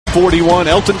41.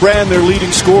 Elton Brand, their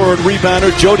leading scorer and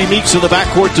rebounder. Jody Meeks in the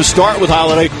backcourt to start with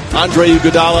Holiday. Andre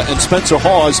Iguodala and Spencer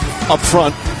Hawes up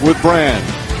front with Brand.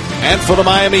 And for the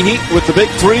Miami Heat with the Big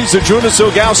 3's, Arjunas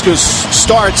Ilgauskas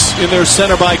starts in their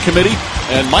center by committee.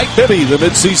 And Mike Bibby, the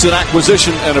midseason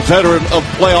acquisition and a veteran of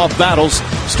playoff battles,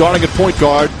 starting at point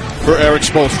guard for Eric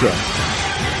Spoelstra.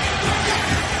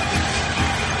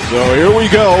 So here we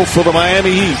go for the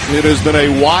Miami Heat. It has been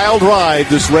a wild ride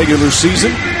this regular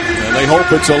season, and they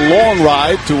hope it's a long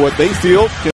ride to what they feel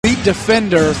can be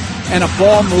defender and a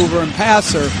ball mover and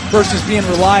passer versus being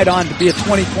relied on to be a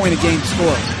 20-point-a-game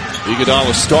scorer.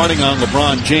 Iguodala starting on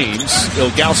LeBron James.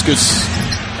 Ilgauskas,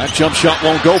 that jump shot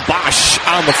won't go. Bosh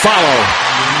on the follow.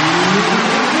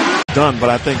 Done, but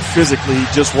I think physically he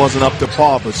just wasn't up to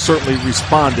par, but certainly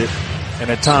responded and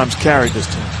at times carried this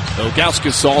team.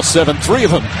 Ilgauskas all 7-3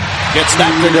 of them. Gets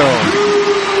that to go.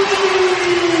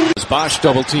 Bosh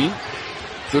double team.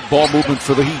 Good ball movement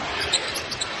for the Heat.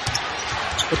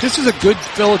 But this is a good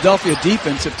Philadelphia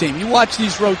defensive team. You watch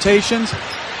these rotations,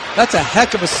 that's a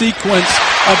heck of a sequence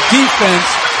of defense,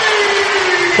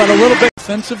 but a little bit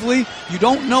offensively. You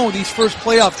don't know these first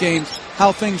playoff games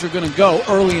how things are going to go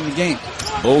early in the game.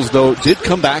 Bulls, though, did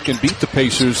come back and beat the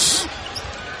Pacers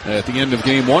at the end of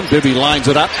game one. Bibby lines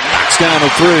it up, knocks down a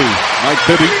three. Mike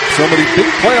Bibby, so many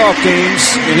big playoff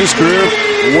games in his career,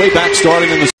 way back starting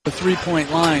in the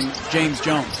three-point line, James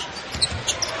Jones.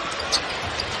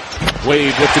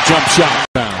 Wade with the jump shot.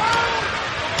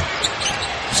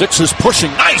 Sixers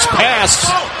pushing, nice pass.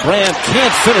 Brand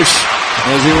can't finish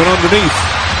as he went underneath.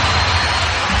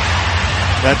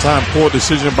 That time, poor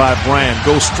decision by Brand.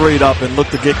 Go straight up and look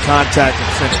to get contact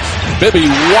and finish. Bibby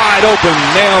wide open,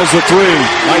 nails the three.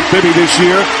 Mike Bibby this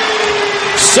year,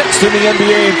 6th in the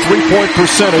NBA in three-point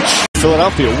percentage.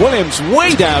 Philadelphia, Williams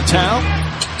way downtown.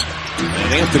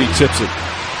 And Anthony tips it.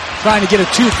 Trying to get a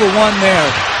 2-for-1 there.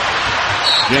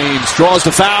 James draws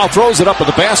the foul, throws it up at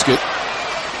the basket.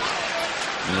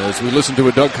 As we listen to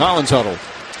a Doug Collins huddle.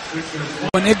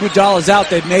 When Iguodala's out,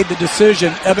 they've made the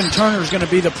decision. Evan Turner's going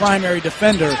to be the primary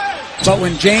defender. But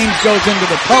when James goes into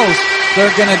the post,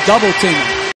 they're going to double team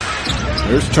him.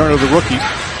 There's Turner, the rookie.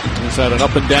 He's had an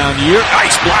up and down year.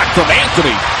 Nice block from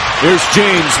Anthony. There's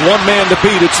James, one man to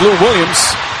beat. It's Lou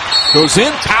Williams. Goes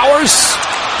in, powers.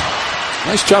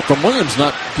 Nice job from Williams,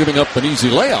 not giving up an easy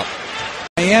layup.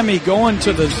 Miami going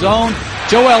to the zone.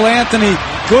 Joel Anthony,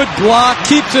 good block,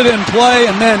 keeps it in play,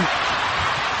 and then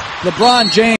LeBron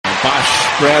James.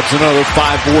 Bosh grabs another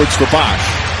 5 boards for Bosh.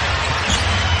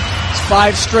 It's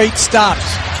 5 straight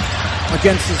stops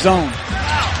against the zone.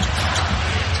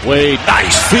 Wade,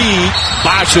 nice feed.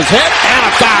 Bosh's head and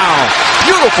a foul.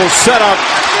 Beautiful setup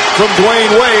from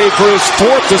Dwayne Wade for his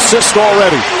 4th assist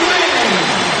already.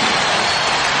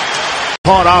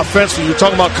 Hard offensively, you're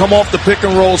talking about come off the pick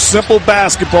and roll, simple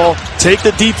basketball, take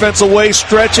the defense away,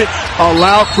 stretch it,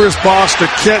 allow Chris Bosh to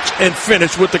catch and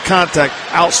finish with the contact.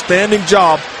 Outstanding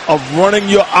job of running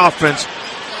your offense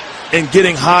and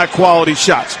getting high quality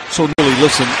shots. So really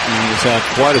listen, he's had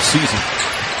quite a season.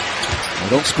 They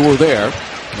don't score there.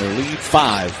 They lead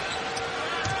 5.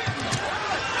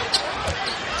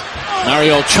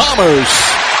 Mario Chalmers.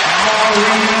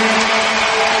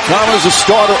 Chalmers a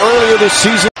starter earlier this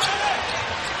season.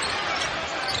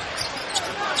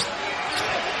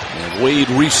 Wade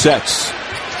resets.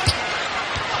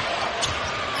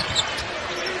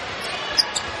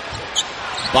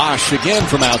 Bosh again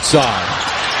from outside.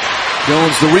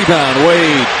 Jones the rebound.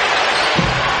 Wade.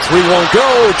 3 won't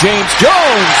go. James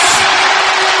Jones.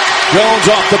 Jones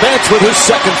off the bench with his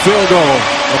 2nd field goal.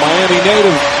 The Miami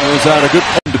native is at a good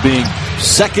point to being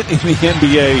 2nd in the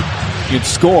NBA in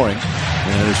scoring.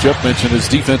 And as Jeff mentioned, his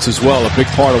defense as well, a big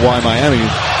part of why Miami,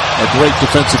 a great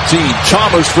defensive team.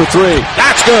 Chalmers for 3.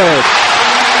 That's good.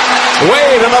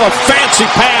 Wade, another fancy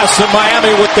pass, in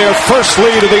Miami with their first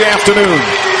lead of the afternoon.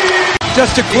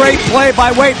 Just a great play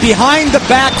by Wade. Behind the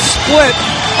back split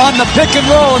on the pick and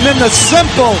roll, and then the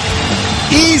simple,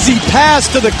 easy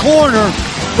pass to the corner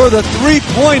for the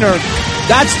three-pointer.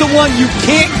 That's the one you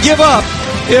can't give up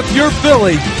if you're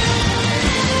Philly.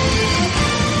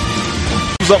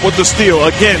 Up with the steal.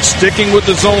 Again, sticking with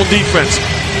the zone defense.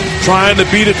 Trying to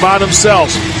beat it by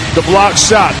themselves. The block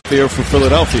shot. There for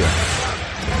Philadelphia.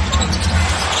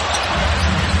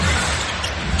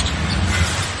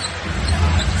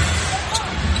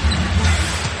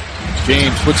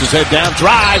 James puts his head down,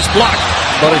 drives, blocked,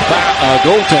 but it's back,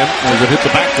 goaltend as it hit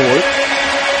the backboard.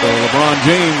 So LeBron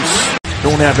James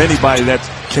don't have anybody that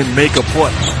can make a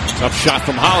play. Tough shot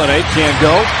from Holiday, can't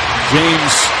go.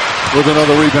 James with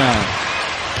another rebound.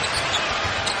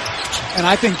 And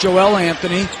I think Joel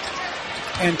Anthony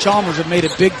and Chalmers have made a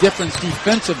big difference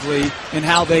defensively in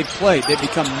how they've played. They've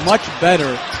become much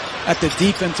better at the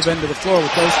defensive end of the floor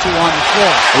with those two on the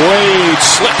floor. Wade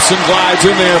slips and glides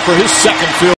in there for his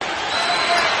second field.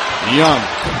 Young.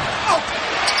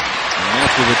 And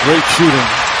after the great shooting,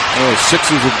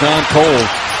 Sixers have gone cold.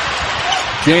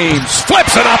 James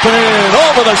flips it up and in,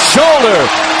 over the shoulder.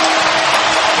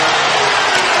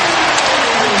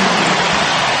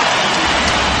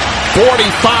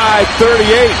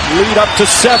 (45-38), lead up to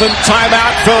 7,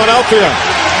 timeout Philadelphia.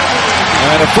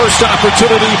 And a first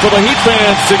opportunity for the Heat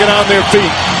fans to get on their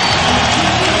feet.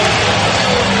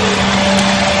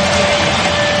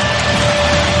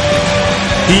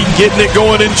 Heat getting it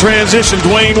going in transition.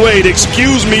 Dwayne Wade,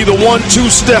 excuse me, the 1-2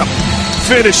 step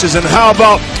finishes. And how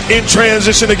about in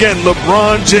transition again,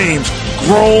 LeBron James,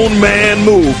 grown man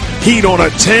move. Heat on a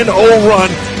 10-0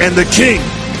 run, and the King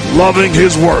loving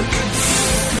his work.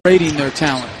 Rating their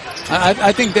talent.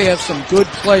 I think they have some good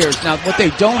players. Now, what they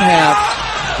don't have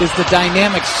is the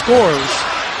dynamic scorers.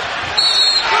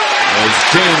 As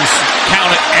James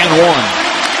count it and one.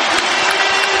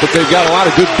 But they've got a lot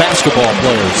of good basketball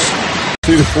players.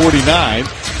 2-49.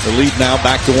 The lead now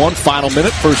back to 1. Final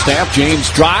minute, first half.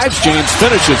 James drives. James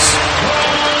finishes.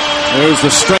 There's the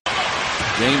strength.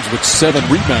 James with 7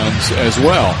 rebounds as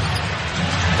well.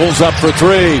 Pulls up for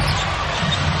 3.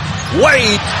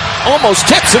 Wade almost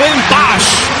gets it in.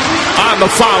 Bosh on the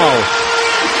follow.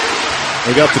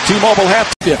 We got the T-Mobile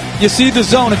half. You see the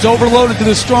zone. It's overloaded to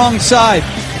the strong side.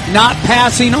 Not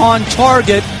passing on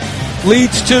target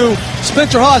leads to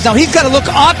Spencer Hawes. Now he's got to look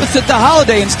opposite to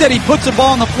Holiday. Instead, he puts the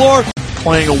ball on the floor.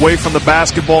 Playing away from the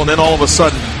basketball, and then all of a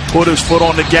sudden put his foot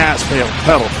on the gas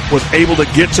pedal. Was able to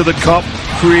get to the cup,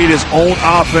 create his own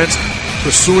offense,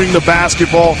 pursuing the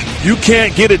basketball. You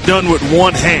can't get it done with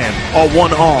one hand or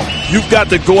one arm. You've got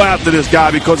to go after this guy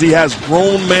because he has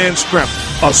grown man strength.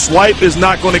 A swipe is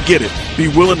not going to get it. Be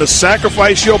willing to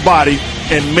sacrifice your body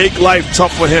and make life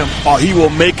tough for him, or he will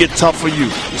make it tough for you.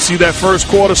 You see that first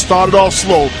quarter started off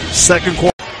slow. Second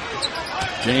quarter.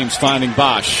 James finding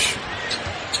Bosh.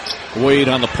 Wade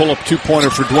on the pull-up two-pointer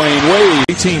for Dwayne Wade.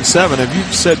 18-7. If you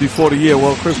said before the year,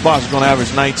 well, Chris Bosh is going to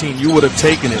average 19, you would have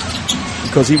taken it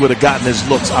because he would have gotten his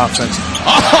looks offensively.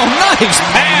 Oh, nice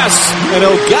pass! And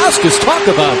Ilgauskas talk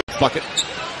about it. Bucket.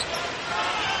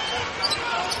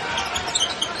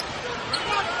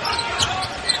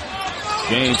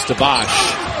 James to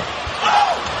Bosh.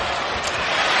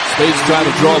 Spades try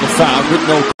to draw the foul. Good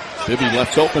no. Bibby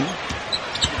left open.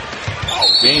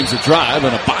 James a drive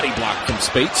and a body block from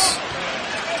Spates.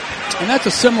 And that's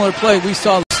a similar play we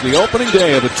saw. The opening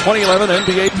day of the 2011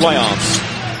 NBA playoffs.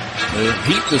 The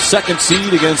Heat, the 2nd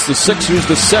seed against the Sixers,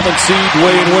 the 7th seed,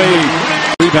 Dwayne Wade.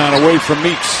 Rebound away from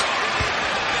Meeks.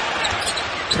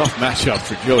 Tough matchup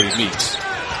for Joey Meeks.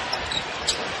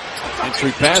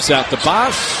 Entry pass out to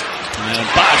Bosh. And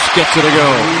Bosh gets it to go.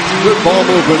 Good ball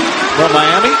movement from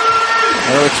Miami.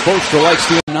 Eric Spoelstra likes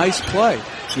the nice play.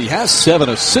 He has 7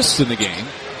 assists in the game.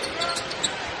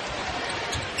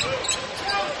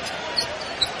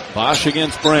 Bosh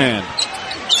against Brand.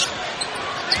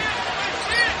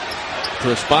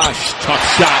 Chris Bosh, tough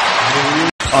shot.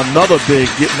 Another big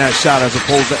getting that shot as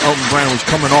opposed to Elton Brand, who's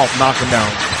coming off knocking down.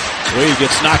 Wade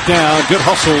gets knocked down. Good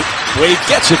hustle. Wade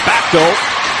gets it back though.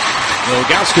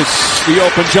 Ilgauskas, the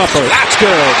open jumper. That's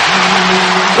good.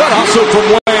 Good hustle from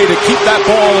Wade to keep that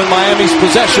ball in Miami's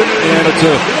possession. And it's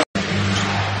a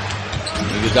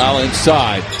Iguodala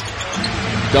inside.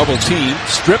 Double team.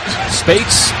 Stripped.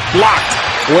 Spates. Blocked.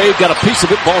 Wade got a piece of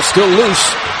it. Ball still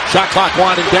loose. Shot clock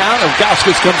winding down.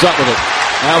 Ilgauskas comes up with it.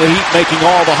 Now the Heat making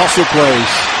all the hustle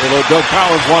plays. Although Doug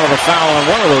Powers wanted a foul on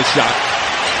one of those shots.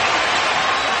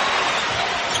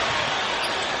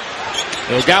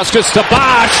 Ilgauskas to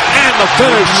Bosh, and the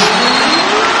finish.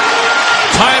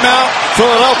 Timeout,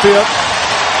 Philadelphia,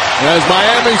 as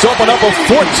Miami's opened up a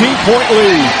 14-point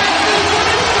lead.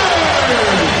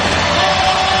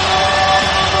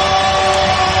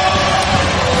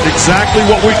 Exactly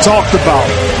what we talked about.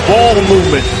 Ball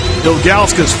movement.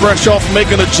 Ilgauskas fresh off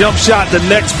making a jump shot. The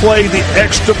next play, the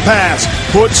extra pass,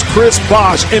 puts Chris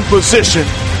Bosh in position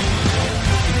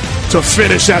to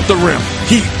finish at the rim.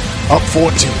 Heat up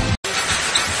 14.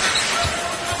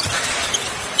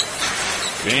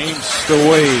 James to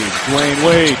Wade. Dwayne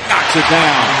Wade knocks it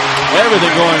down.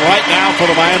 Everything going right now for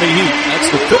the Miami Heat.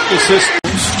 That's the 5th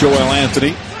assist. Joel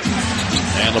Anthony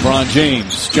and LeBron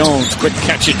James. Jones, quick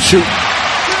catch and shoot.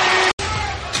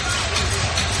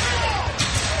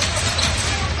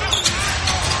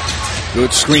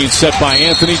 Good screen set by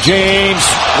Anthony. James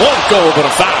won't go, but a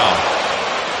foul.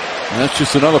 And that's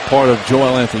just another part of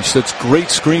Joel Anthony. Sets great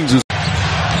screens.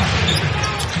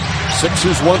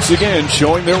 Sixers once again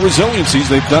showing their resiliencies.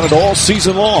 They've done it all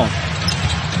season long.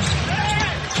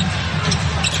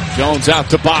 Jones out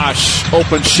to Bosch.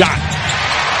 Open shot.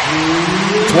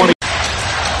 20.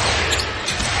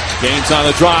 Gaines on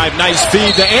the drive. Nice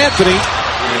feed to Anthony.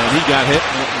 And he got hit.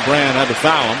 Brand had to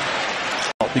foul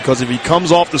him. Because if he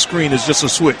comes off the screen, it's just a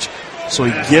switch. So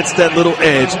he gets that little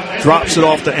edge, drops it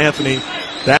off to Anthony.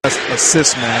 That's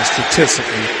assist man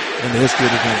statistically in the history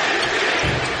of the game.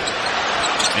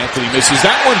 Anthony misses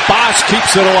that one. Bosch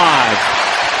keeps it alive.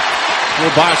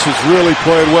 Well, Bosch has really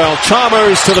played well.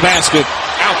 Chalmers to the basket.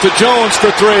 Out to Jones for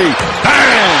three.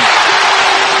 Bang!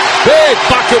 Big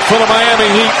bucket for the Miami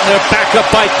Heat, and they're back up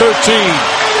by 13.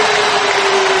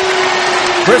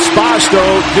 Chris Bosch,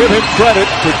 though, give him credit.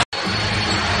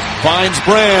 Finds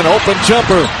Brand, open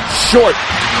jumper, short.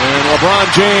 And LeBron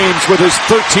James with his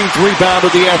 13th rebound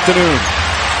of the afternoon.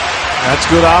 That's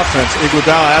good offense.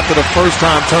 Iguodala, after the first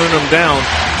time turning him down,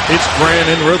 it's Brand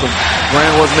in rhythm.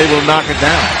 Brand wasn't able to knock it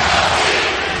down.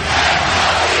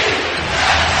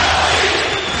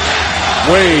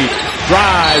 Wade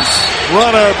drives,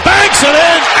 runner, banks it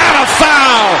in, and a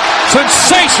foul.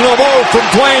 Sensational move from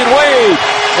Dwayne Wade.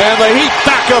 And the Heat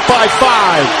back up by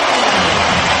 5.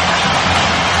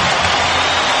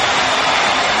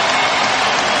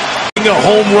 A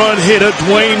home run hitter,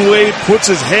 Dwayne Wade puts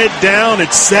his head down.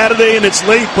 It's Saturday and it's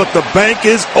late, but the bank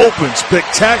is open.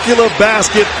 Spectacular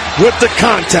basket with the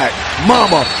contact.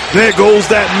 Mama, there goes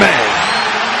that man.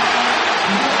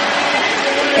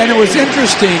 And it was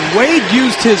interesting. Wade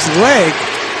used his leg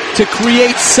to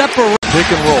create separate pick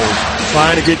and rolls,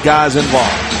 trying to get guys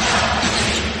involved.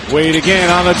 Wade again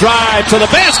on the drive to the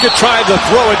basket, tried to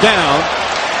throw it down.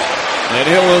 And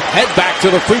he'll head back to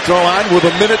the free throw line with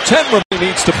a minute 10 remaining.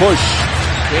 Needs to push.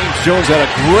 James Jones had a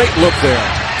great look there.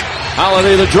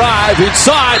 Holiday the drive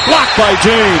inside, blocked by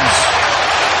James.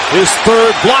 His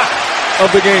third block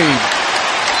of the game.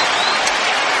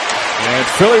 And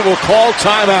Philly will call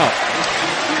timeout.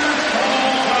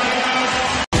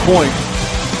 Point.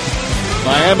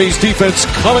 Miami's defense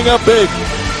coming up big.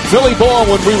 Philly ball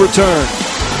when we return.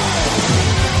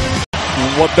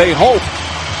 And what they hope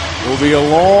will be a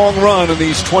long run in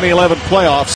these 2011 playoffs.